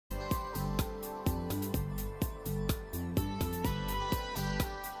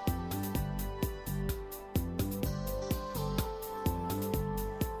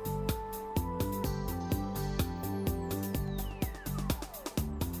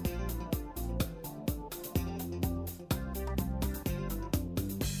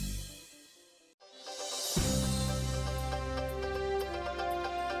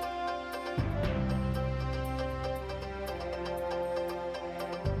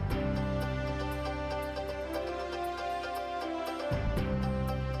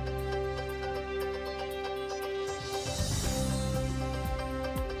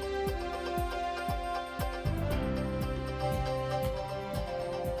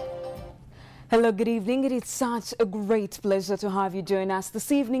Hello, good evening. It is such a great pleasure to have you join us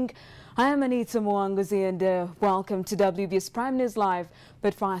this evening. I am Anita Mwanguzi and welcome to WBS Prime News Live.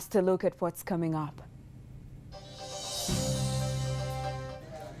 But first, a look at what's coming up.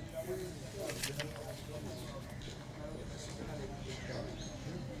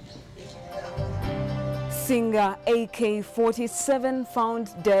 Singer AK-47 found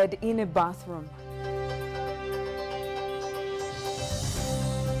dead in a bathroom.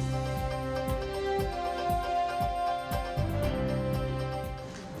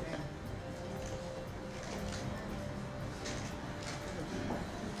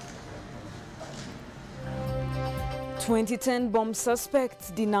 .2010 bomb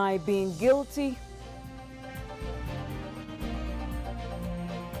suspects deny being guilty.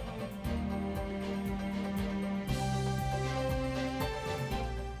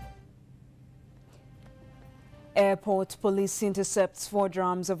 Airport police intercepts 4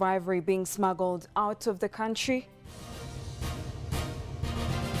 drums of ivory being smuggled out of the country.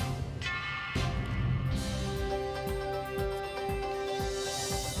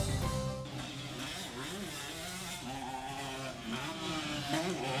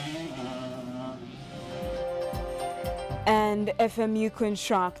 And FMU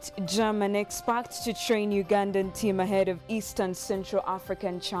contract German expert to train Ugandan team ahead of Eastern Central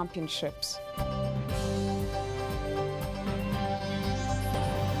African Championships.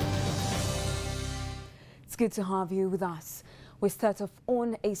 It's good to have you with us. We start off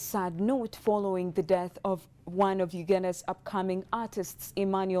on a sad note following the death of one of Uganda's upcoming artists,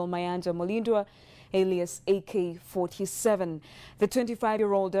 Emmanuel Mayanja Mulindwa, alias AK-47. The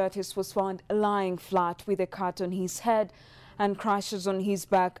 25-year-old artist was found lying flat with a cut on his head and crashes on his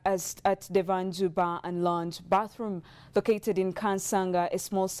back at the Vanju Bar and Lounge bathroom located in Kansanga, a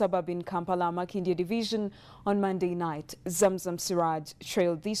small suburb in Kampala, Makindye Division, on Monday night. Zamzam Siraj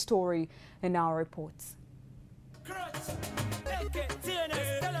trailed this story in our reports.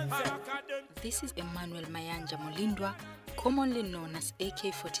 This is Emmanuel Mayanja Mulindwa, commonly known as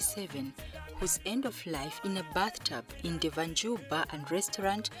AK-47, whose end of life in a bathtub in the Vanju Bar and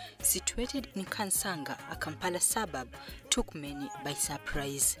Restaurant situated in Kansanga, a Kampala suburb, took many by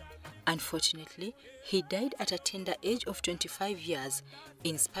surprise. Unfortunately, he died at a tender age of 25 years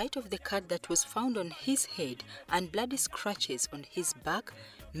in spite of the cut that was found on his head and bloody scratches on his back,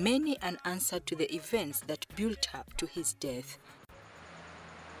 many unanswered to the events that built up to his death.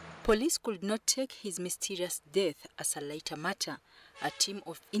 Police could not take his mysterious death as a lighter matter. A team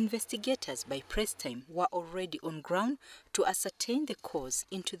of investigators by press time were already on ground to ascertain the cause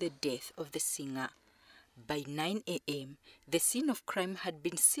into the death of the singer. By 9 a.m., the scene of crime had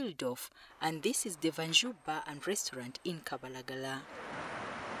been sealed off, and this is the Vanju Bar and Restaurant in Kabalagala.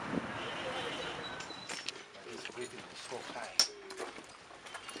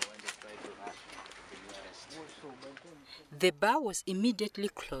 The bar was immediately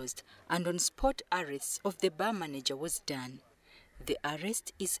closed, and on-spot arrests of the bar manager was done. The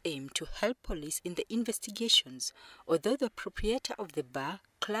arrest is aimed to help police in the investigations, although the proprietor of the bar,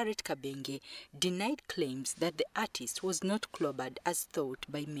 Claret Kabenge, denied claims that the artist was not clobbered as thought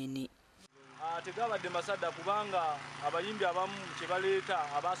by many.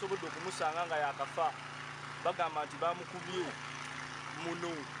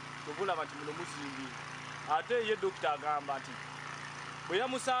 Ate ye doctor agamba nti bwe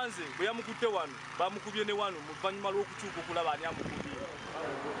musanze bwe yamukutte wano bamukubye ne wano muvanyuma lw'okukyuka okulaba ani amukubye.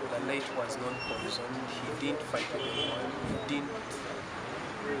 The night was non-poisoned. He didn't fight anyone. It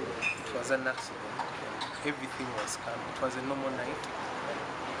was an accident. Everything was calm. It was a normal night.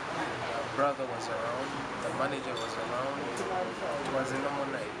 The brother was around. The manager was around. It was a normal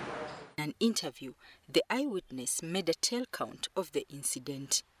night. In an interview, the eyewitness made a tale count of the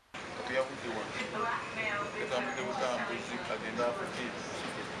incident.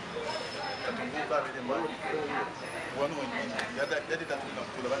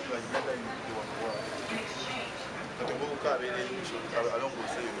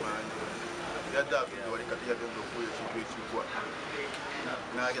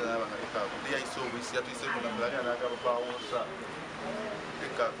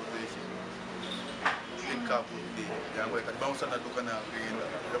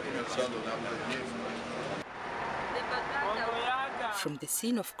 From the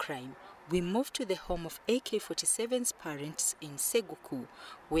scene of crime, we move to the home of AK-47's parents in Seguku,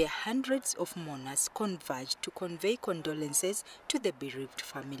 where hundreds of mourners converged to convey condolences to the bereaved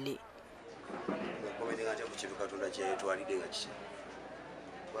family.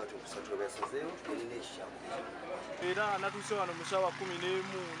 era natuuse wano mu ssaawa 11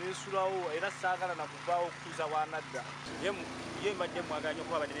 n'esulawo era saagala nakuvaawo okutuusa wanadda ye mbadde mwagala nnyo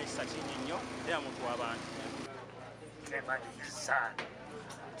kuba badde n'ekisa kingi nnyo era muntu w'abantu.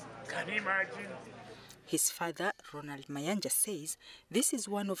 Can you imagine? His father, Ronald Mayanja, says this is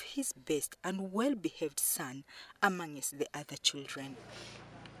one of his best and well-behaved son amongst the other children.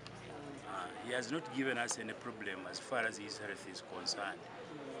 He has not given us any problem as far as his health is concerned.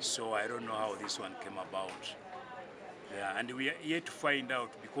 So I don't know how this one came about. Yeah, and we are yet to find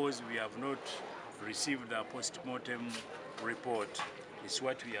out because we have not received the post-mortem report. It's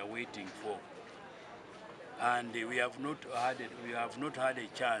what we are waiting for. And we have not had a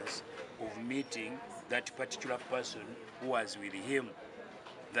chance of meeting that particular person who was with him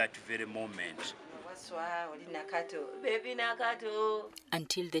that very moment.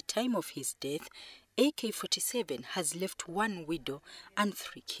 Until the time of his death, AK-47 has left one widow and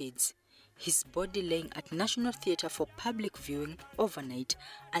 3 kids. His body laying at National Theatre for public viewing overnight,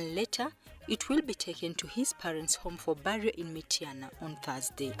 and later it will be taken to his parents' home for burial in Mityana on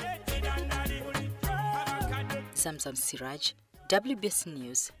Thursday. Zamzam Siraj, WBS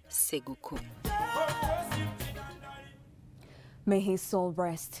News, Seguku. May his soul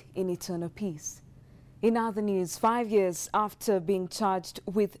rest in eternal peace. In other news, 5 years after being charged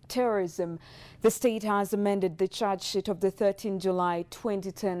with terrorism, the state has amended the charge sheet of the 13 July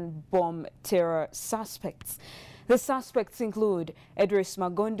 2010 bomb terror suspects. The suspects include Idris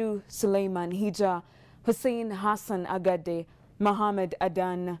Magondu, Suleiman Hija, Hussein Hassan Agade, Mohammed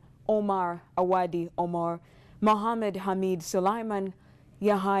Adan, Omar Awadi Omar, Mohammed Hamid Sulaiman,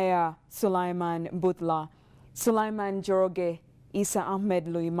 Yahya Sulaiman Butla, Sulaiman Joroge, Isa Ahmed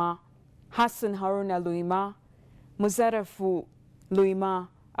Luima, Hassan Haruna Luima, Muzarafu Luima,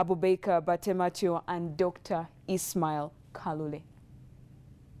 Abubakar Batematio, and Dr. Ismail Kalule.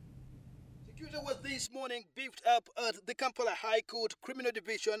 Security was this morning beefed up at the Kampala High Court Criminal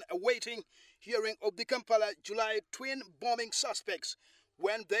Division awaiting hearing of the Kampala July twin bombing suspects.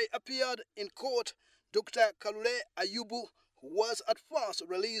 When they appeared in court, Dr. Kalule Ayubu, who was at first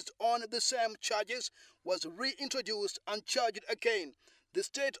released on the same charges, was reintroduced and charged again. The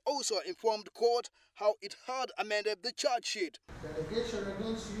state also informed court how it had amended the charge sheet. The allegation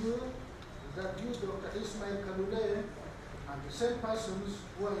against you is that you, Dr. Ismail Kalule, and the same persons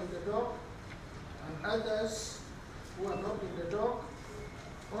who are in the dock and others who are not in the dock,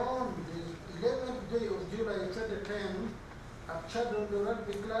 on the 11th day of July 2010 at Chadondo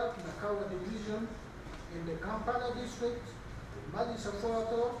Rugby Club, Nakawa Division, in the Kampala district, Madi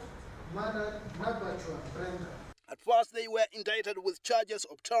Safoto murdered Nabachwa Brenda. At first, they were indicted with charges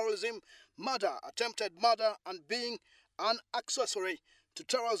of terrorism, murder, attempted murder, and being an accessory to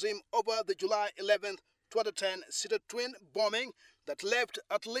terrorism over the July 11, 2010 City twin bombing that left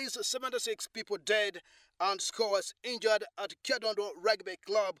at least 76 people dead and scores injured at Kyadondo Rugby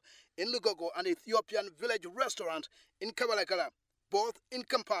Club in Lugogo, an Ethiopian village restaurant in Kabalagala, both in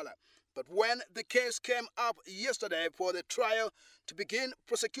Kampala. But when the case came up yesterday for the trial to begin,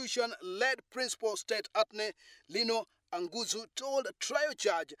 prosecution-led Principal State Attorney Lino Anguzu told trial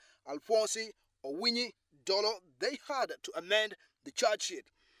judge Alphonse Owinyi Dolo they had to amend the charge sheet.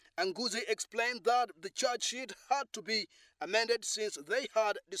 Anguzi explained that the charge sheet had to be amended since they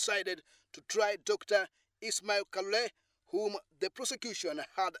had decided to try Dr. Ismail Kalule, whom the prosecution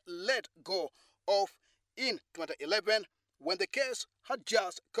had let go of in 2011 when the case had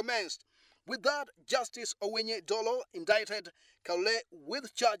just commenced. With that, Justice Owinyi Dolo indicted Kalule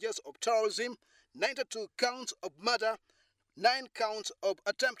with charges of terrorism, 92 counts of murder, 9 counts of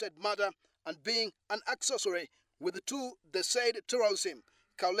attempted murder, and being an accessory with the 2 they said terrorism.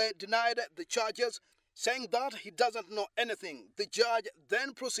 Kalule denied the charges, saying that he doesn't know anything. The judge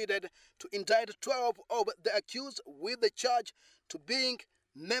then proceeded to indict 12 of the accused with the charge to being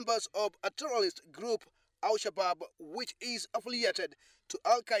members of a terrorist group, Al-Shabaab, which is affiliated to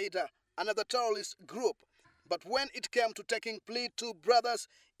Al-Qaeda, another terrorist group. But when it came to taking plea, 2 brothers,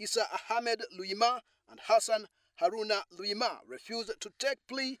 Isa Ahmed Luima and Hassan Haruna Luima, refused to take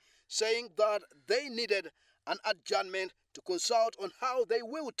plea, saying that they needed an adjournment to consult on how they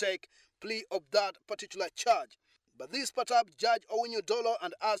will take plea of that particular charge. But this put up Judge Owinyi Dolo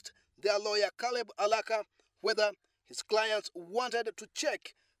and asked their lawyer Caleb Alaka whether his clients wanted to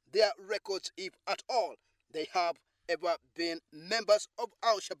check their records if at all they have ever been members of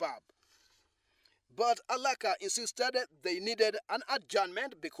Al-Shabaab. But Alaka insisted they needed an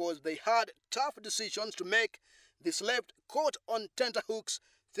adjournment because they had tough decisions to make. This left court on tenterhooks,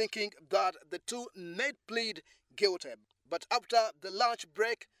 thinking that the 2 may plead guilty. But after the lunch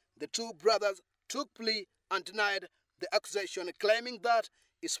break, the 2 brothers took plea and denied the accusation, claiming that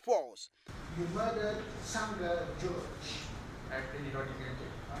is false. You murdered Sanga George. And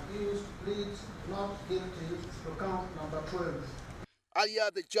accused pleads not guilty to count number 12. Earlier,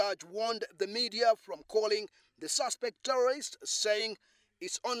 the judge warned the media from calling the suspect terrorist, saying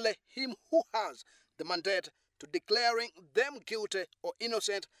it's only him who has the mandate to declaring them guilty or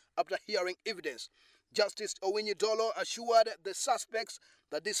innocent after hearing evidence. Justice Owinyi Dolo assured the suspects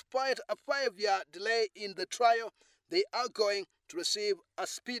that despite a 5-year delay in the trial, they are going to receive a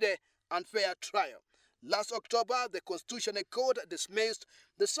speedy and fair trial. Last October, the Constitutional Court dismissed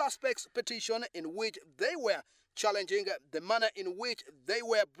the suspects' petition in which they were challenging the manner in which they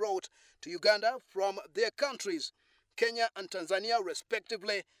were brought to Uganda from their countries, Kenya and Tanzania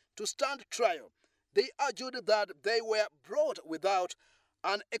respectively, to stand trial. They argued that they were brought without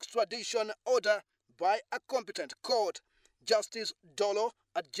an extradition order by a competent court. Justice Dolo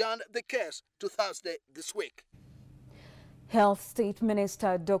adjourned the case to Thursday this week. Health State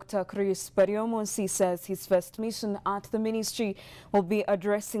Minister Dr. Chris Baryomunsi says his first mission at the ministry will be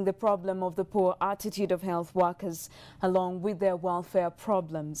addressing the problem of the poor attitude of health workers along with their welfare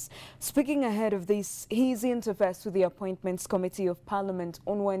problems. Speaking ahead of this, he's interfaced with the Appointments Committee of Parliament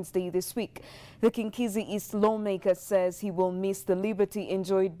on Wednesday this week. The Kinkizi East lawmaker says he will miss the liberty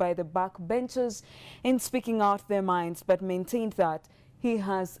enjoyed by the backbenchers in speaking out their minds, but maintained that he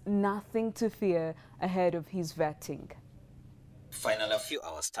has nothing to fear ahead of his vetting. Finally, a few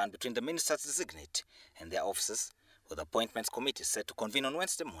hours stand between the ministers designate and their officers, with the Appointments Committee set to convene on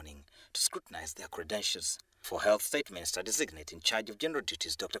Wednesday morning to scrutinize their credentials. For Health State Minister designate in charge of general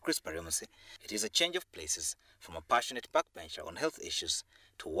duties, Dr. Chris Baryomunsi, it is a change of places from a passionate backbencher on health issues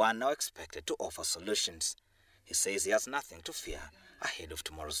to one now expected to offer solutions. He says he has nothing to fear ahead of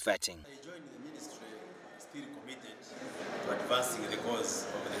tomorrow's vetting. I joined the ministry still committed to advancing the cause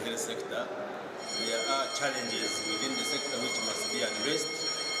of the health sector. There are challenges within the sector which must be addressed.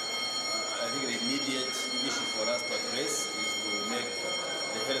 I think the immediate issue for us to address is to make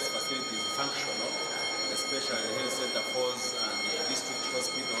the health facilities functional, especially the health center force and the district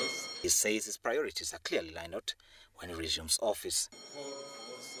hospitals. He says his priorities are clearly lined out when he resumes office.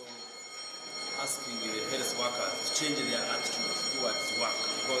 Also asking the health workers to change their attitude towards work,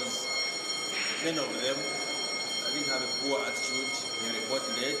 because many of them, I think, have a poor attitude. They report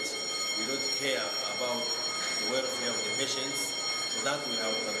late. We don't care about the welfare of the patients, so that we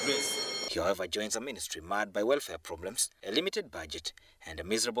have to address. He, however, joins a ministry marred by welfare problems, a limited budget, and a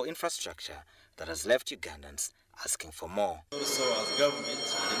miserable infrastructure that has left Ugandans asking for more. Also, as government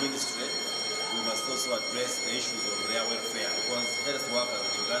and the ministry, we must also address the issues of their welfare, because health workers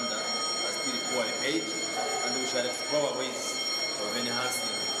in Uganda are still poorly paid, and we shall explore ways of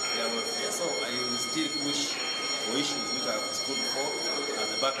enhancing their welfare. So I will still push for issues which are good for as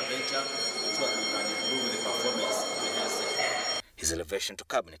a backbencher, so that we can improve the performance of the health sector. His elevation to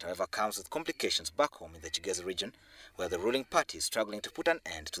cabinet, however, comes with complications back home in the Kigezi region, where the ruling party is struggling to put an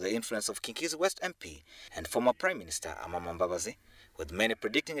end to the influence of Kinkizi West MP and former Prime Minister Amama Mbabazi, with many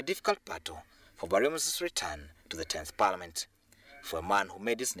predicting a difficult battle for Baryomunsi's return to the 10th Parliament. For a man who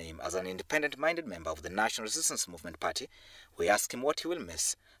made his name as an independent-minded member of the National Resistance Movement Party, we ask him what he will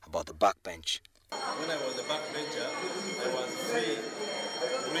miss about the backbench. When I was a backbencher, I was free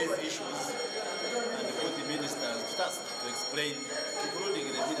to raise issues and put the ministers to task to explain,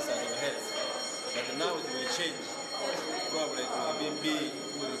 including the ministers of health. But now it will change. Probably it will be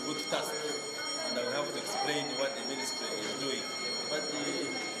put to task, and I will have to explain what the ministry is doing. But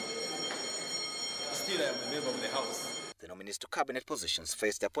still I am a member of the House. The nominees to cabinet positions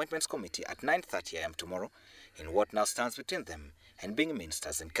face the Appointments Committee at 9:30 a.m. tomorrow in what now stands between them and being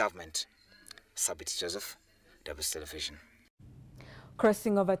ministers in government. Sabit Joseph, WS Television.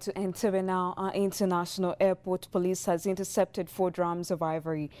 Crossing over to Entebbe now, our international airport police has intercepted 4 drums of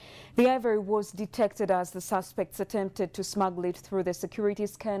ivory. The ivory was detected as the suspects attempted to smuggle it through the security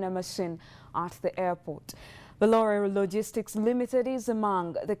scanner machine at the airport. Valore Logistics Limited is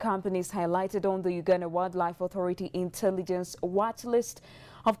among the companies highlighted on the Uganda Wildlife Authority intelligence watch list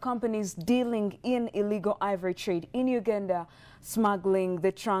of companies dealing in illegal ivory trade in Uganda, smuggling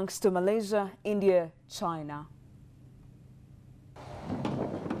the trunks to Malaysia, India, China.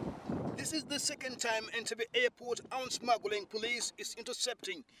 This is the second time Entebbe Airport armed smuggling police is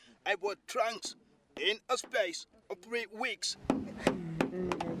intercepting ivory trunks in a space of 3 weeks.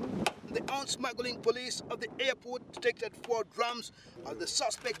 The armed smuggling police of the airport detected 4 drums as the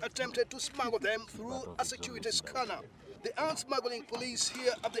suspect attempted to smuggle them through a security scanner. The armed smuggling police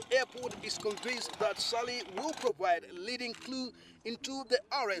here at the airport is convinced that Sally will provide a leading clue into the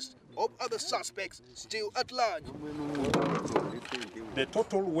arrest of other suspects still at large. The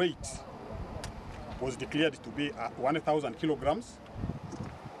total weight was declared to be 1,000 kilograms,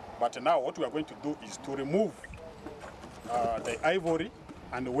 But now what we are going to do is to remove the ivory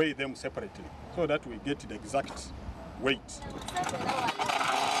and weigh them separately so that we get the exact weight.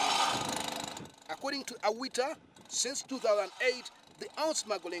 According to Awita, since 2008, the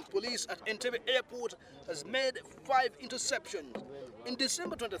out-smuggling police at Entebbe Airport has made 5 interceptions. In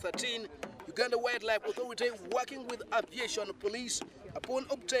December 2013, Uganda Wildlife Authority, working with aviation police, upon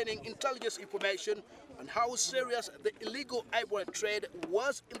obtaining intelligence information on how serious the illegal ivory trade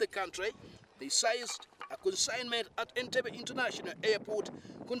was in the country, they seized a consignment at Entebbe International Airport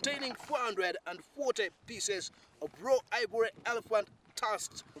containing 440 pieces of raw ivory elephant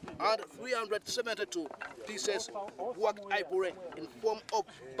tusks and 372 pieces of worked ivory in form of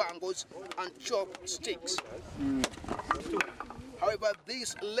bangles and chopsticks. However,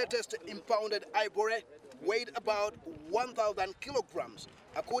 this latest impounded ivory weighed about 1,000 kilograms,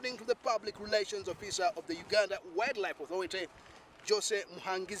 according to the public relations officer of the Uganda Wildlife Authority, Jose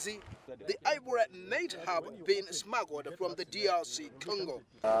Muhangizi. The ivory may have been smuggled from the DRC Congo.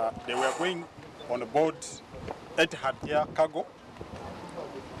 They were going on board Etihad Air Cargo,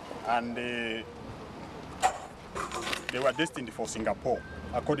 and they were destined for Singapore,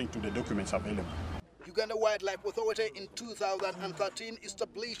 according to the documents available. Uganda Wildlife Authority in 2013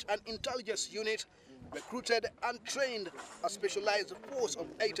 established an intelligence unit, recruited and trained a specialized force of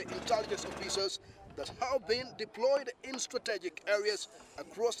 80 intelligence officers that have been deployed in strategic areas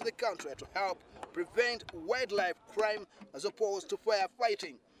across the country to help prevent wildlife crime as opposed to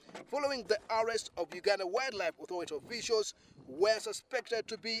firefighting. Following the arrest of Uganda Wildlife Authority officials who were suspected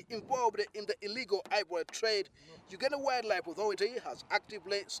to be involved in the illegal ivory trade, Uganda Wildlife Authority has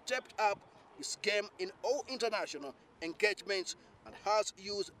actively stepped up its game in all international engagements and has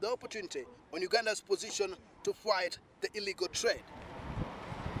used the opportunity on Uganda's position to fight the illegal trade.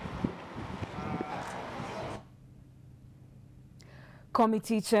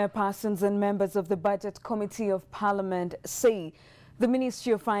 Committee chairpersons and members of the Budget Committee of Parliament say the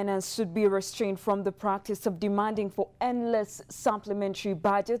Ministry of Finance should be restrained from the practice of demanding for endless supplementary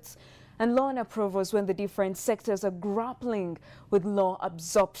budgets and loan approvals when the different sectors are grappling with low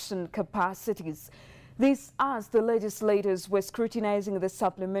absorption capacities. This as the legislators were scrutinizing the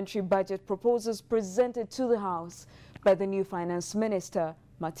supplementary budget proposals presented to the House by the new Finance Minister,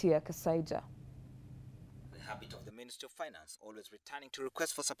 Matia Kasaija. The habit of the Ministry of Finance, always returning to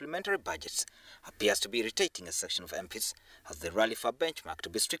requests for supplementary budgets, appears to be irritating a section of MPs as they rally for a benchmark to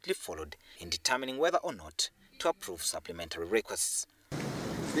be strictly followed in determining whether or not to approve supplementary requests.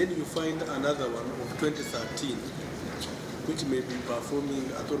 Then you find another one of 2013, which may be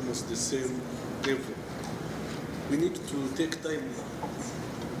performing at almost the same level. We need to take time.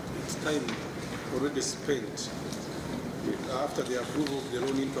 It's time already spent after the approval of the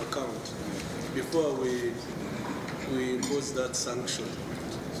loan into account before we impose that sanction.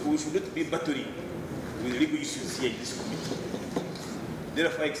 So we should not be battling with legal issues here in this committee.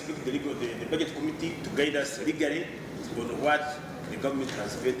 Therefore, I expect the Budget Committee to guide us legally on what the government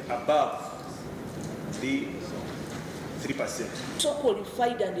has paid above the 3%. So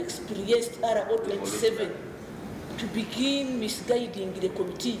qualified and experienced RO 27 to begin misguiding the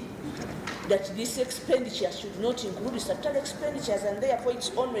committee that this expenditure should not include statutory expenditures and therefore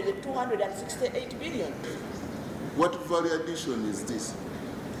it's only the 268 billion. What value addition is this?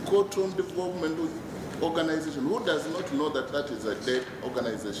 Courtroom development organization, who does not know that that is a dead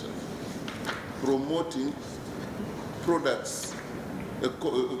organization promoting products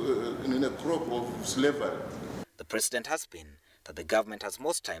in a crop of slavery? The precedent has been that the government has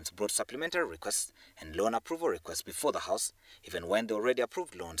most times brought supplementary requests and loan approval requests before the House, even when the already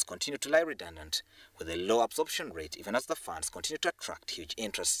approved loans continue to lie redundant, with a low absorption rate even as the funds continue to attract huge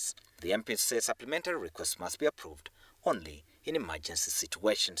interests. The MPs say supplementary requests must be approved only in emergency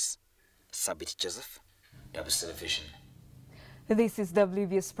situations. Sabit Joseph, WBS Television. This is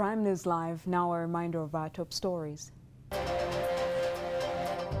WBS Prime News Live. Now a reminder of our top stories.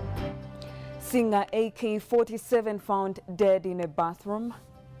 Singer AK-47 found dead in a bathroom.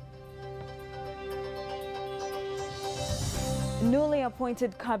 Newly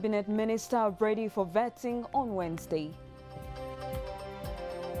appointed cabinet minister ready for vetting on Wednesday.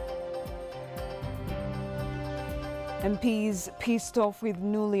 MPs pissed off with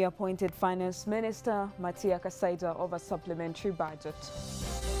newly appointed finance minister Matia Kasaija over supplementary budget.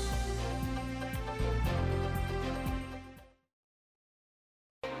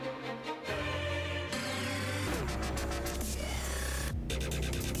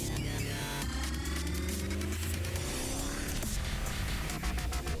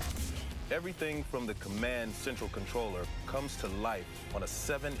 Everything from the Command Central Controller comes to life on a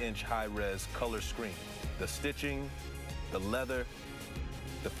 7-inch high-res color screen. The stitching, the leather,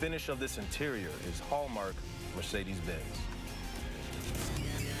 The finish of this interior is hallmark Mercedes-Benz.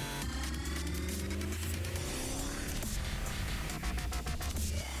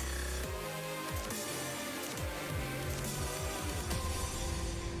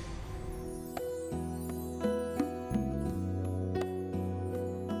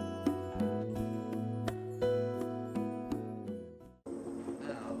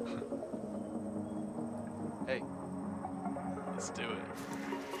 Hey, let's do it.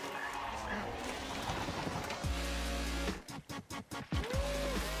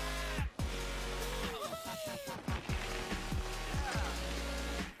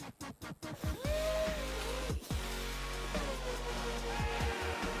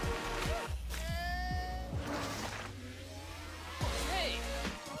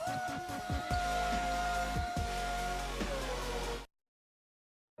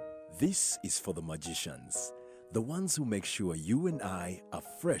 This is for the magicians, the ones who make sure you and I are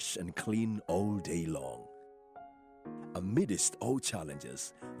fresh and clean all day long. Amidst all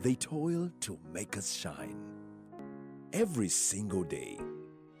challenges, they toil to make us shine. Every single day,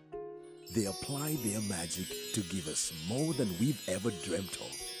 they apply their magic to give us more than we've ever dreamt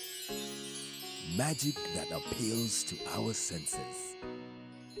of. Magic that appeals to our senses.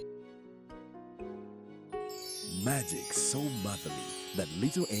 Magic so motherly that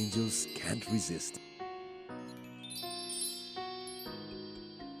little angels can't resist.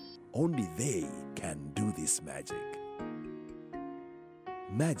 Only they can do this magic.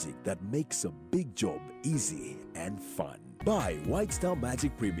 Magic that makes a big job easy and fun. Buy White Star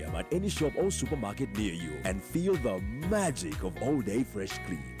Magic Premium at any shop or supermarket near you and feel the magic of all day fresh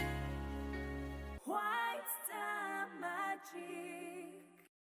clean. White Star Magic.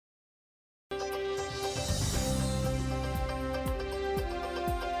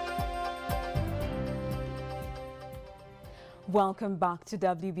 Welcome back to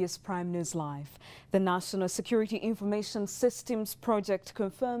WBS Prime News Live. The National Security Information Systems Project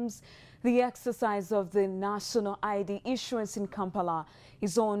confirms the exercise of the national ID issuance in Kampala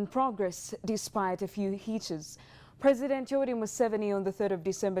is on progress despite a few hitches. President Yoweri Museveni on the 3rd of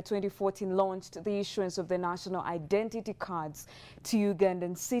December 2014 launched the issuance of the national identity cards to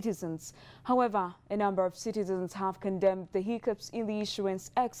Ugandan citizens. However, a number of citizens have condemned the hiccups in the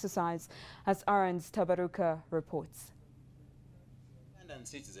issuance exercise, as Aaron's Tabaruka reports. Ugandan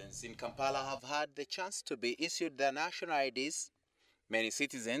citizens in Kampala have had the chance to be issued their national IDs. Many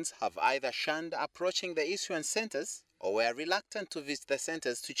citizens have either shunned approaching the issuance centers or were reluctant to visit the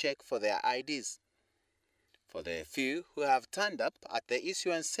centers to check for their IDs. For the few who have turned up at the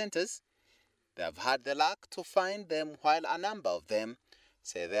issuance centers, they have had the luck to find them, while a number of them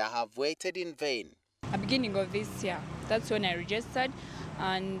say they have waited in vain. At the beginning of this year, that's when I registered,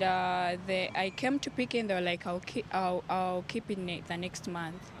 and I came to pick in. They were like, I'll keep it the next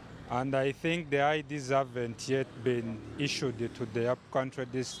month. And I think the IDs haven't yet been issued to the up-country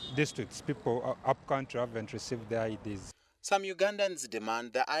districts. People up-country haven't received the IDs. Some Ugandans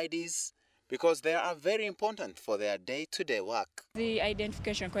demand the IDs because they are very important for their day-to-day work. The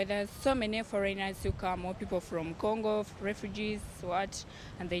identification, because there's so many foreigners who come, or people from Congo, refugees,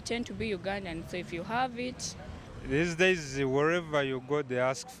 and they tend to be Ugandan. So if you have it... These days, wherever you go, they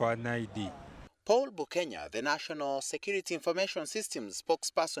ask for an ID. Paul Bukenya, the National Security Information Systems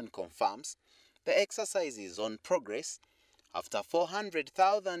spokesperson, confirms the exercise is on progress after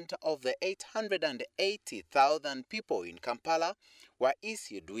 400,000 of the 880,000 people in Kampala were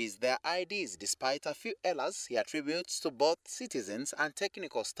issued with their IDs, despite a few errors he attributes to both citizens and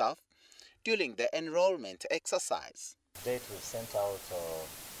technical staff during the enrollment exercise. To date, we've sent out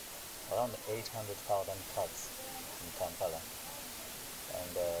around 800,000 cards in Kampala,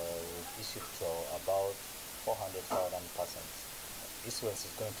 and we've issued to about 400,000 persons. Issuance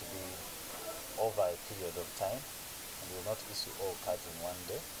is going to be over a period of time, and we will not issue all cards in one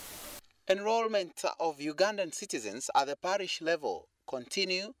day. Enrollment of Ugandan citizens at the parish level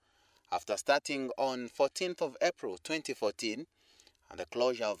continue after starting on 14th of April 2014 and the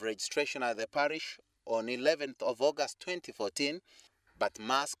closure of registration at the parish on 11th of August 2014, but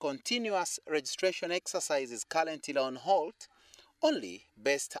mass continuous registration exercise is currently on hold, only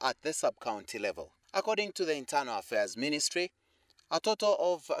based at the sub-county level. According to the Internal Affairs Ministry, a total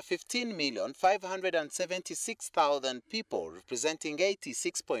of 15,576,000 people, representing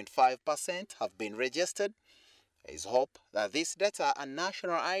 86.5%, have been registered. There is hope that this data and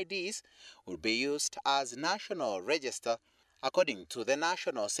national IDs will be used as national register, according to the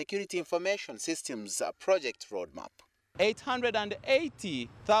National Security Information Systems Project Roadmap.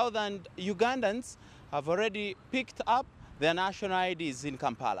 880,000 Ugandans have already picked up their national IDs in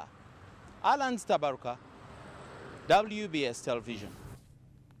Kampala. Alan Tabaruka, WBS Television.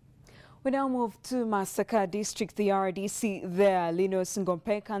 We now move to Masaka District. The RDC there, Linus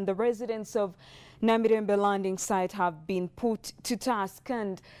Ngompeka, and the residents of Namirembe landing site have been put to task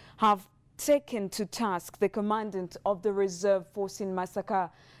and have taken to task the commandant of the reserve force in Masaka,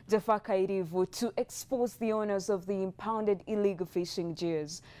 Jafaka Irivu, to expose the owners of the impounded illegal fishing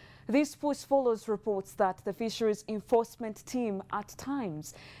gears. This post follows reports that the fisheries enforcement team at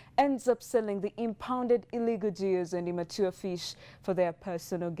times ends up selling the impounded illegal gears and immature fish for their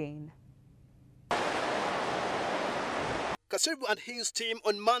personal gain. Kasirbu and his team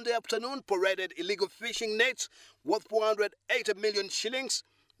on Monday afternoon paraded illegal fishing nets worth 480 million shillings,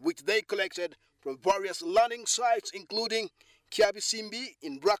 which they collected from various landing sites including Kiabisimbi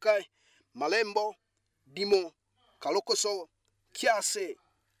in Brakai, Malembo, Dimo, Kalokoso, Kiase,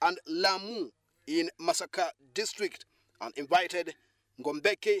 and Lamu in Masaka district, and invited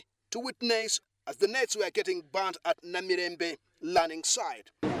Ngombeke to witness as the nets were getting burnt at Namirembe landing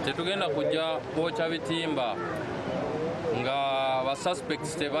site. Tetugenda kujja kwocha bitimba nga ba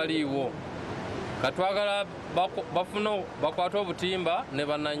suspects tebaliwo katwagala bafuno bakwata obutimba ne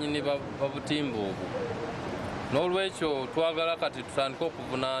bananyini babutimba obwo n'olwekyo twagala kati tutandika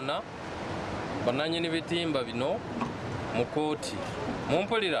okuvunaana bananyini bitimba bino mu kooti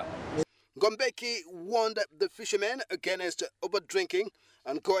mumpulira. Ngombeki warned the fishermen against overdrinking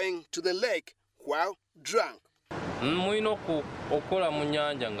and going to the lake while drunk. Mulina okukola mu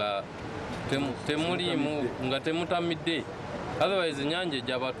nnyanja nga temuliimu nga temutamidde, otherwise ennyanja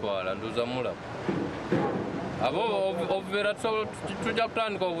ejja batwala nduza mulaba. Abo obubeera tujja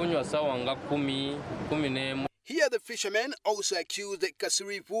kutandika obunywa ssaawa nga 10 Here the fishermen also accused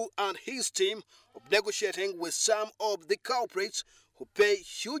Kasirivu and his team of negotiating with some of the culprits who pay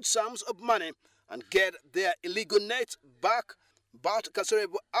huge sums of money and get their illegal nets back, but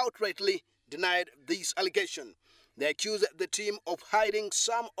Kasirivu outrightly denied this allegation. They accused the team of hiding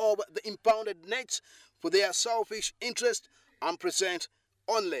some of the impounded nets for their selfish interest and present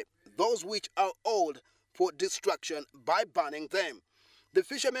only those which are old for destruction by banning them. The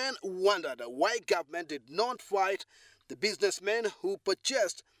fishermen wondered why government did not fight the businessmen who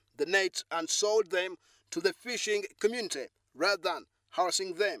purchased the nets and sold them to the fishing community rather than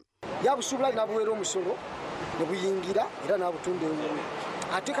harassing them.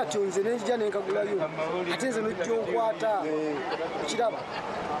 Ate kati nze nenjija nenkagulayo ate nze nojjonkwata kiraba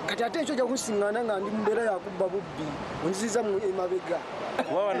kati ate ekyo jakusiŋŋaana nga ndi mu mbeera yakubba bubbi onziza mu emabega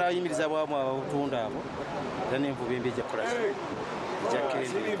kuba banayimiriza bwamu ababutunda abo era n'envuba embi ejja kukola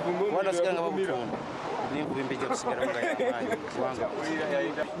jakende kubanasigala nga babutunda n'envuba embi ejja kusigala nga kubanga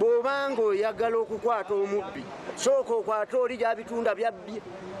bw'obanga oyagala okukwata omubbi sooka okwata oli gyabitunda byabbye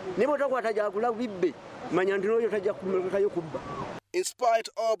ne bw'otakwata gyagula bibbe manya nti n'oyo tajja kumekayo kubba. In spite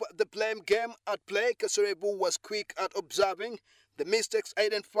of the blame game at play, Kasirivu was quick at observing the mistakes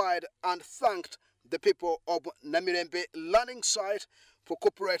identified and thanked the people of Namirembe landing site for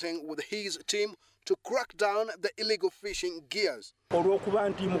cooperating with his team to crack down the illegal fishing gears. Olw'okuba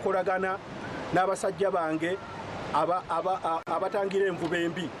nti mukolagana n'abasajja bange abatangira envuba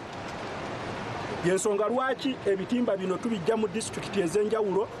embi, yensonga lwaki ebitimba bino tubijja mu district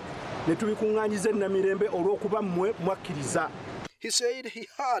ez'enjawulo ne tubikuŋŋaanyiza e Namirembe olw'okuba mmwe mwakkiriza. He said he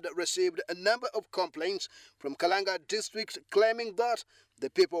had received a number of complaints from Kalanga district claiming that the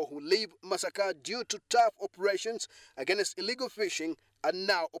people who leave Masaka due to tough operations against illegal fishing are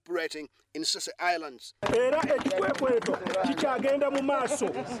now operating in Sese Islands. Era ekikwekweto kikyagenda mu maaso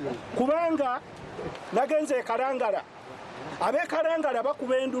kubanga nagenze e Kalangala. Ab'e Kalangala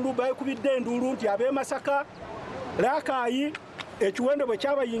bakuba endulu bakubidde endulu nti ab'e Masaka Rakai ekiwendo bwe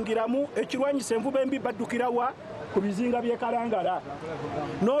kyabayingiramu ekirwanyisa envuba embi baddukira wa ku bizinga by'e Kalangala.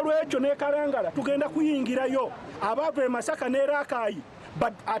 N'olwekyo ne Kalangala tugenda kuyingirayo abaava e Masaka ne Rakai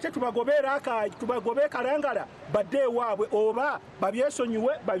ate tubagobe Rakai tubagobe Kalangala badde ewaabwe oba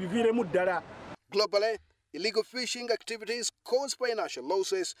babyesonyiwe babiviiremu ddala. Globally, illegal fishing activities cause financial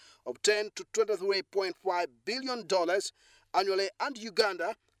losses of $10 to $23.5 billion annually, and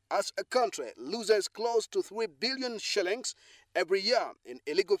Uganda as a country loses close to 3 billion shillings every year in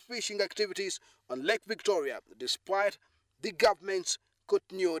illegal fishing activities on Lake Victoria, despite the government's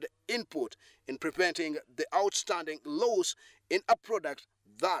continued input in preventing the outstanding loss in a product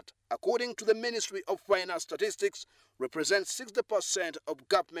that, according to the Ministry of Finance Statistics, represents 60% of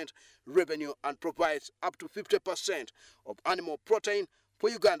government revenue and provides up to 50% of animal protein for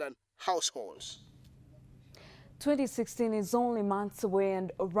Ugandan households. 2016 is only months away,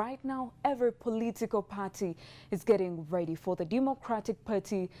 and right now every political party is getting ready. For the Democratic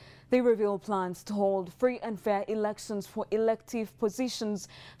Party, they reveal plans to hold free and fair elections for elective positions,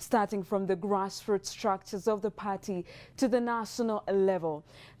 starting from the grassroots structures of the party to the national level.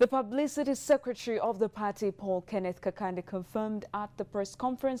 The publicity secretary of the party, Paul Kenneth Kakande, confirmed at the press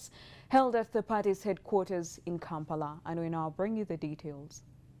conference held at the party's headquarters in Kampala, and we now bring you the details.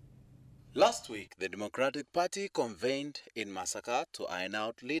 Last week, the Democratic Party convened in Masaka to iron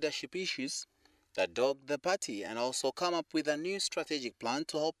out leadership issues that dogged the party and also come up with a new strategic plan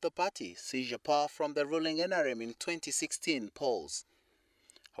to help the party seize power from the ruling NRM in 2016 polls.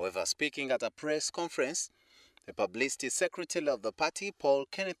 However, speaking at a press conference, the publicity secretary of the party, Paul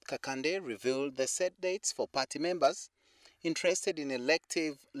Kenneth Kakande, revealed the set dates for party members interested in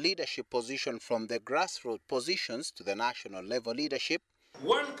elective leadership position from the grassroots positions to the national level leadership.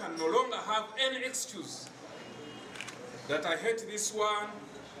 One can no longer have any excuse that I hate this one,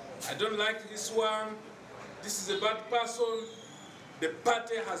 I don't like this one, this is a bad person. The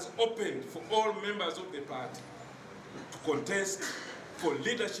party has opened for all members of the party to contest for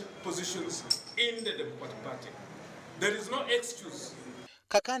leadership positions in the Democratic Party. There is no excuse.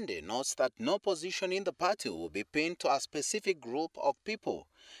 Kakande notes that no position in the party will be pinned to a specific group of people.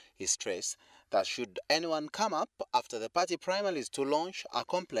 He stressed that should anyone come up after the party primaries to launch a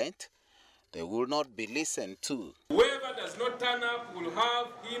complaint, they will not be listened to. Whoever does not turn up will have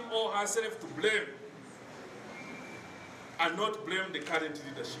him or herself to blame and not blame the current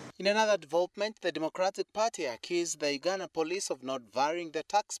leadership. In another development, the Democratic Party accused the Uganda police of not varying the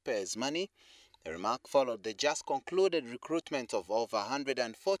taxpayers' money. The remark followed the just concluded recruitment of over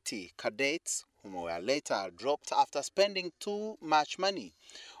 140 cadets whom were later dropped after spending too much money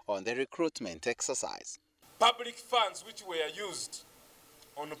on the recruitment exercise. Public funds which were used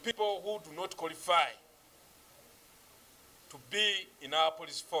on people who do not qualify to be in our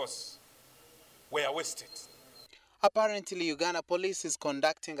police force were wasted. Apparently, Uganda Police is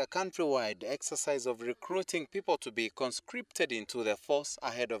conducting a countrywide exercise of recruiting people to be conscripted into the force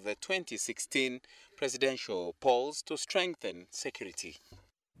ahead of the 2016 presidential polls to strengthen security.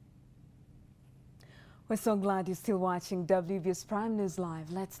 We're so glad you're still watching WBS Prime News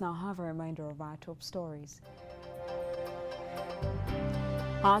Live. Let's now have a reminder of our top stories.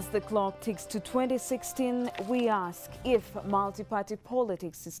 As the clock ticks to 2016, we ask if multi-party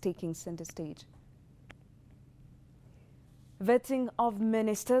politics is taking center stage. Vetting of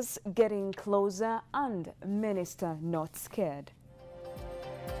ministers getting closer and minister not scared.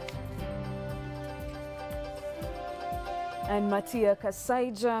 And Matia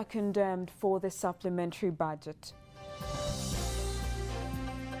Kasaija condemned for the supplementary budget.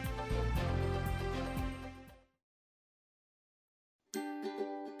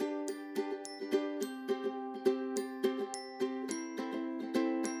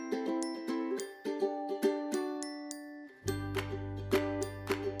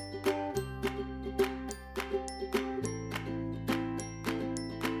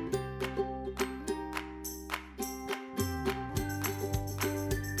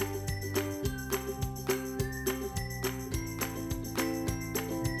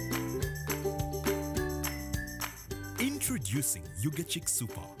 Introducing Yuga Chick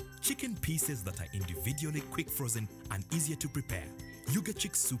Super, chicken pieces that are individually quick frozen and easier to prepare. Yuga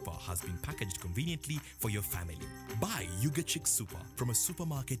Chick Super has been packaged conveniently for your family. Buy Yuga Chick Super from a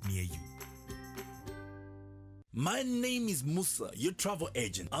supermarket near you. My name is Musa, your travel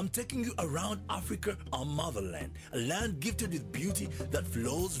agent. I'm taking you around Africa, our motherland, a land gifted with beauty that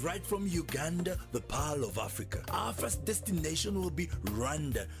flows right from Uganda, the Pearl of Africa. Our first destination will be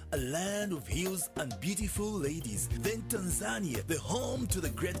Rwanda, a land of hills and beautiful ladies. Then Tanzania, the home to the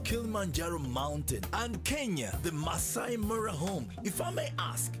great Kilimanjaro mountain. And Kenya, the Masai Mara home. If I may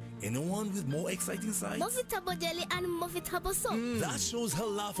ask, anyone with more exciting sights? Movitable jelly and Movitable soap. That shows her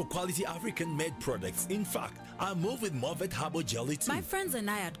love for quality African-made products. In fact, I move with Movit Herbal Jelly too. My friends and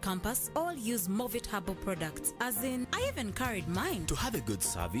I at Campus all use Movit Herbal products. As in, I even carried mine. To have a good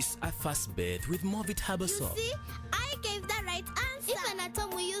service, I first bathe with Movit Herbal soap. You see, I gave the right answer. Even at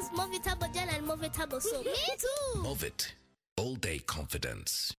home we use Movitable gel and Movitable soap. Me too. Movit. All day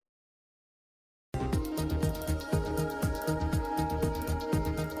confidence.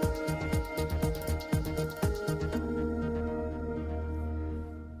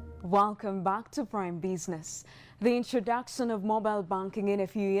 Welcome back to Prime Business. The introduction of mobile banking in a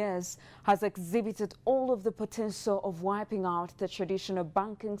few years has exhibited all of the potential of wiping out the traditional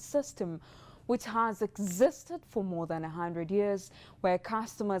banking system, which has existed for more than 100 years, where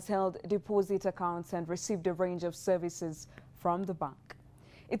customers held deposit accounts and received a range of services from the bank.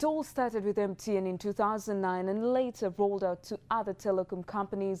 It all started with MTN in 2009 and later rolled out to other telecom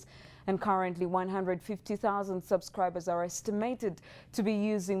companies, and currently 150,000 subscribers are estimated to be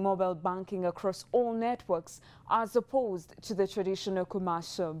using mobile banking across all networks as opposed to the traditional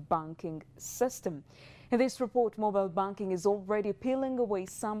commercial banking system. In this report, mobile banking is already peeling away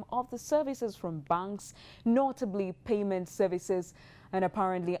some of the services from banks, notably payment services, and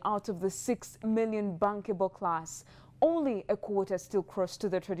apparently out of the 6 million bankable class, only a quarter still cross to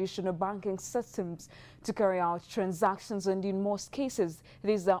the traditional banking systems to carry out transactions, and in most cases,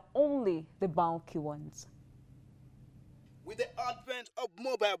 these are only the bulky ones. With the advent of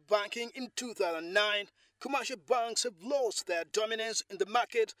mobile banking in 2009, commercial banks have lost their dominance in the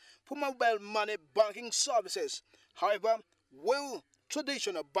market for mobile money banking services. However, will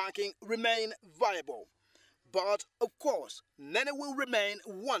traditional banking remain viable? But, of course, many will remain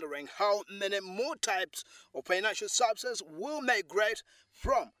wondering how many more types of financial services will migrate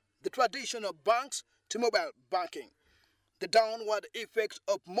from the traditional banks to mobile banking. The downward effect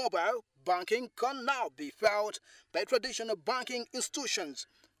of mobile banking can now be felt by traditional banking institutions,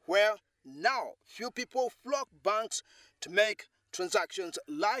 where now few people flock banks to make transactions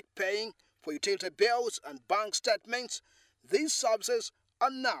like paying for utility bills and bank statements. These services are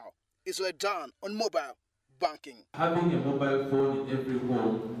now easily done on mobile banking. Having a mobile phone in every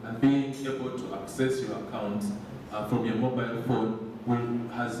home and being able to access your account from your mobile phone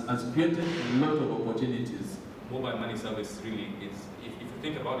has created a lot of opportunities. Mobile money service really is, if you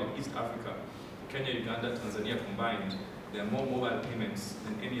think about it, East Africa, Kenya, Uganda, Tanzania combined, there are more mobile payments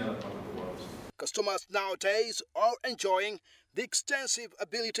than any other part of the world. Customers nowadays are enjoying the extensive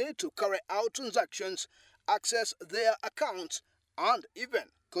ability to carry out transactions, access their accounts, and even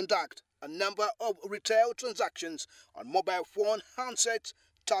conduct a number of retail transactions on mobile phone handsets,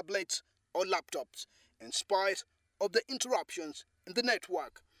 tablets, or laptops, in spite of the interruptions in the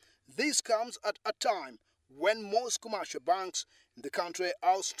network. This comes at a time when most commercial banks in the country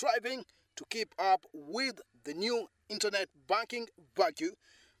are striving to keep up with the new internet banking value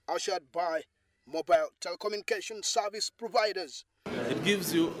ushered by mobile telecommunication service providers. It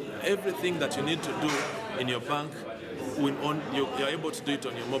gives you everything that you need to do in your bank. You're able to do it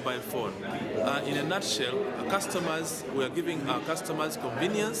on your mobile phone. In a nutshell, we are giving our customers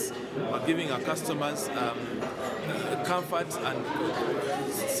convenience, we're giving our customers comfort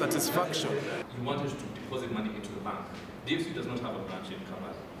and satisfaction. You wanted to deposit money into the bank. DFC does not have a branch in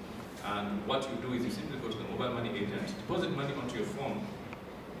Kampala. And what you do is you simply go to the mobile money agent, deposit money onto your phone,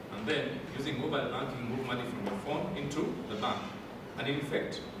 and then using mobile banking, move money from your phone into the bank. And in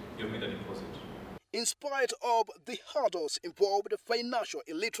effect, you've made a deposit. In spite of the hurdles involved, financial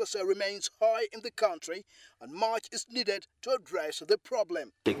illiteracy remains high in the country, and much is needed to address the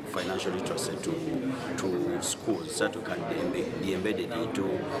problem. Take financial literacy to schools that can be embedded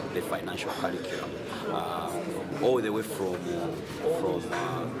into the financial curriculum, all the way from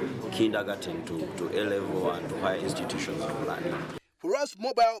kindergarten to A-level and to higher institutions of learning. Whereas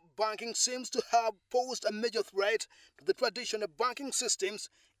mobile banking seems to have posed a major threat to the traditional banking systems,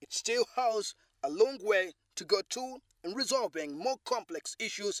 it still has a long way to go to in resolving more complex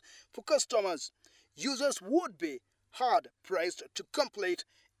issues for customers. Users would be hard-pressed to complete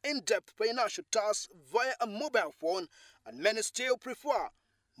in-depth financial tasks via a mobile phone, and many still prefer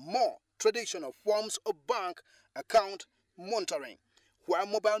more traditional forms of bank account monitoring, where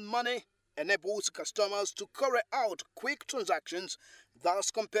mobile money enables customers to carry out quick transactions,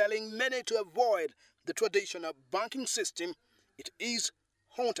 thus compelling many to avoid the traditional banking system. It is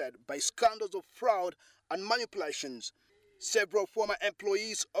haunted by scandals of fraud and manipulations. Several former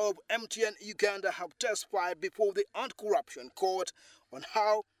employees of MTN Uganda have testified before the Anti-Corruption Court on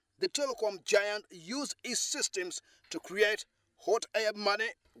how the telecom giant used its systems to create hot air money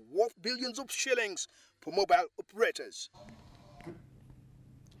worth billions of shillings for mobile operators.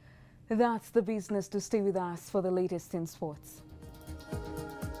 That's the business. To stay with us for the latest in sports.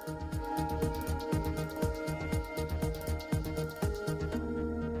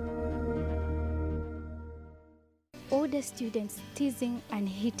 Older students teasing and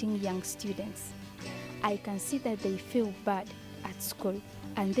hitting young students. I can see that they feel bad at school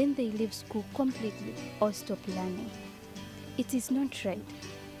and then they leave school completely or stop learning. It is not right.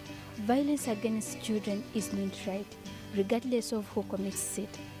 Violence against children is not right, regardless of who commits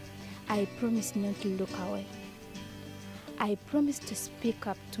it. I promise not to look away. I promise to speak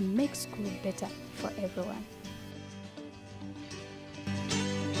up to make school better for everyone.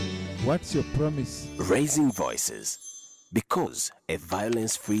 What's your promise? Raising voices, because a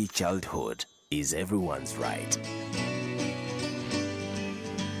violence-free childhood is everyone's right.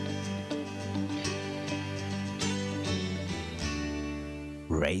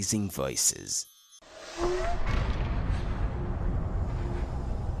 raising voices.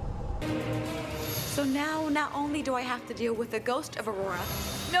 So now, not only do I have to deal with the ghost of Aurora,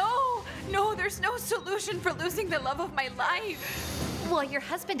 no, there's no solution for losing the love of my life. Well, your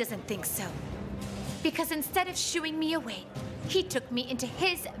husband doesn't think so. Because instead of shooing me away, he took me into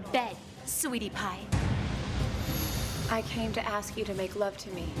his bed, sweetie pie. I came to ask you to make love to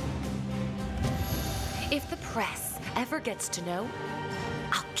me. If the press ever gets to know,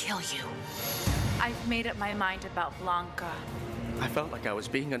 I'll kill you. I've made up my mind about Blanca, I felt like I was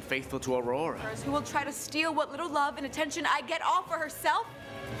being unfaithful to Aurora. who will try to steal what little love and attention I get all for herself.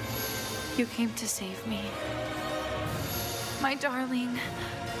 You came to save me. My darling,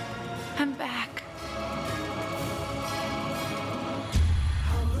 I'm back.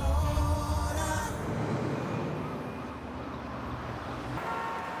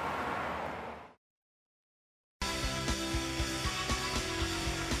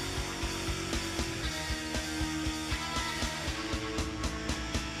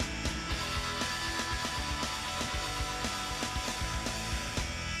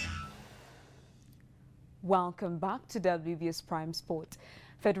 Welcome back to WBS Prime Sport.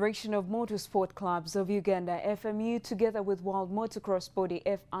 Federation of Motorsport Clubs of Uganda, FMU, together with World Motocross Body,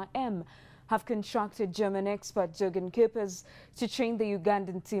 FIM, have contracted German expert Jürgen Kuipers to train the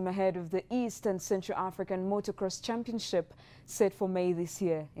Ugandan team ahead of the East and Central African Motocross Championship set for May this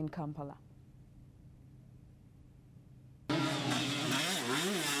year in Kampala.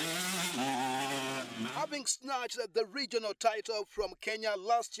 Having snatched the regional title from Kenya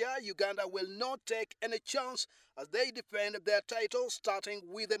last year, Uganda will not take any chance as they defend their title starting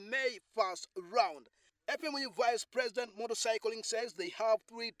with the May 1st round. FMU Vice President Motorcycling says they have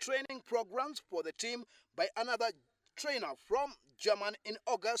 3 training programs for the team by another trainer from Germany in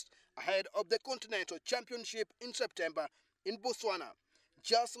August ahead of the Continental Championship in September in Botswana.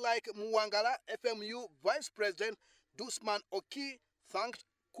 Just like Muwangala, FMU Vice President Dusman Oki thanked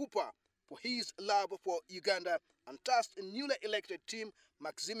Cooper for his love for Uganda and tasked a newly elected team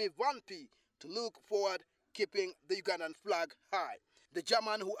Maxime Van P to look forward keeping the Ugandan flag high. The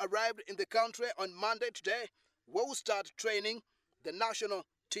German, who arrived in the country on Monday today, will start training the national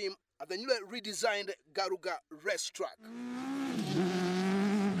team at the newly redesigned Garuga racetrack.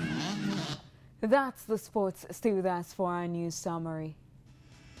 That's the sports. Stay with us for our news summary.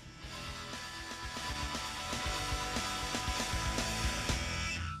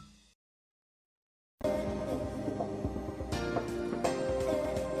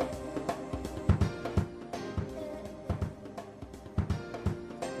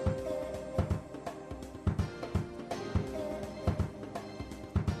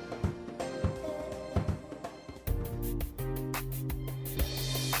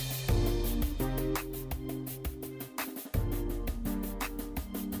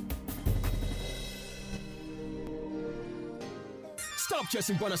 Stop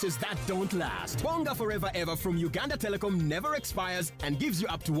chasing bonuses that don't last. Bonga Forever Ever from Uganda Telecom never expires and gives you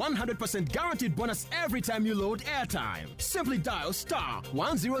up to 100% guaranteed bonus every time you load airtime. Simply dial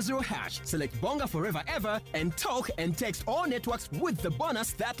 *100#, select Bonga Forever Ever, and talk and text all networks with the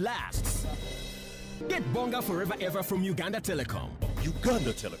bonus that lasts. Get Bonga Forever Ever from Uganda Telecom.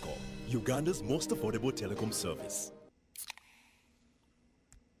 Uganda Telecom, Uganda's most affordable telecom service.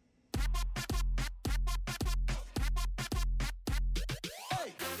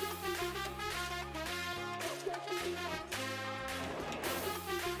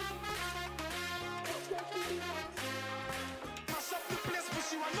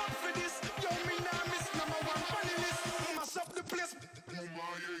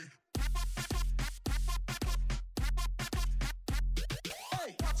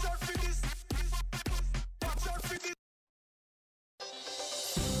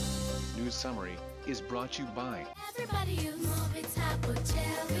 News Summary is brought to you by Everybody use Movit Apple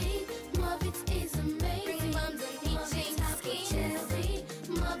Jelly. Movit is amazing.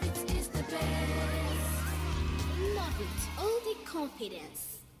 Movit is the best. Movit, all the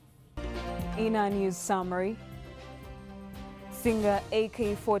confidence. In our news summary, singer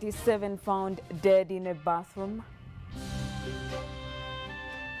AK-47 found dead in a bathroom.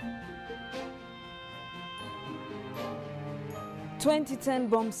 '10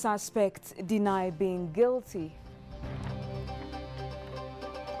 bomb suspects deny being guilty.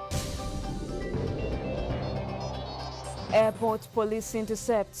 Airport police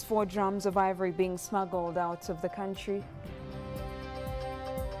intercepts 4 drums of ivory being smuggled out of the country.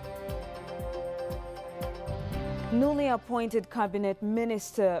 Newly appointed cabinet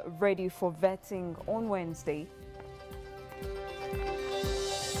minister ready for vetting on Wednesday.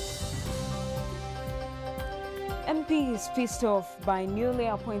 MP DP is pissed off by newly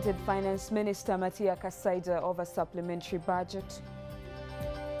appointed Finance Minister Matia Kasaija over supplementary budget.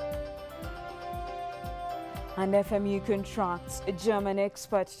 And FMU contracts a German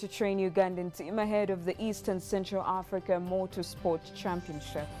expert to train Ugandan team ahead of the Eastern Central Africa Motorsport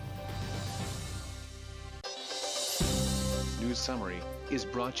Championship. News Summary is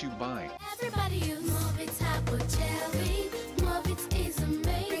brought to you by Everybody use Movit Apple Cherry. Movit is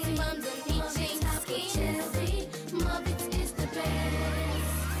amazing. Movit Apple Cherry. Movit is the best.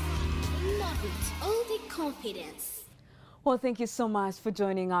 Movit, all the confidence. Well, thank you so much for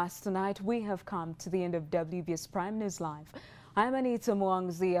joining us tonight. We have come to the end of WBS Prime News Live. I'm Anita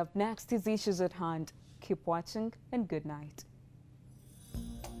Mwangzi. Up next is Issues at Hand. Keep watching and good night.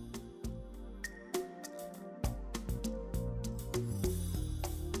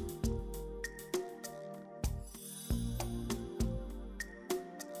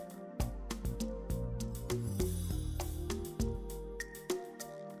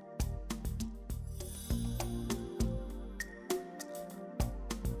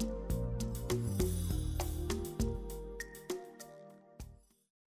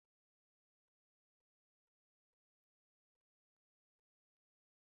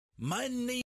 My name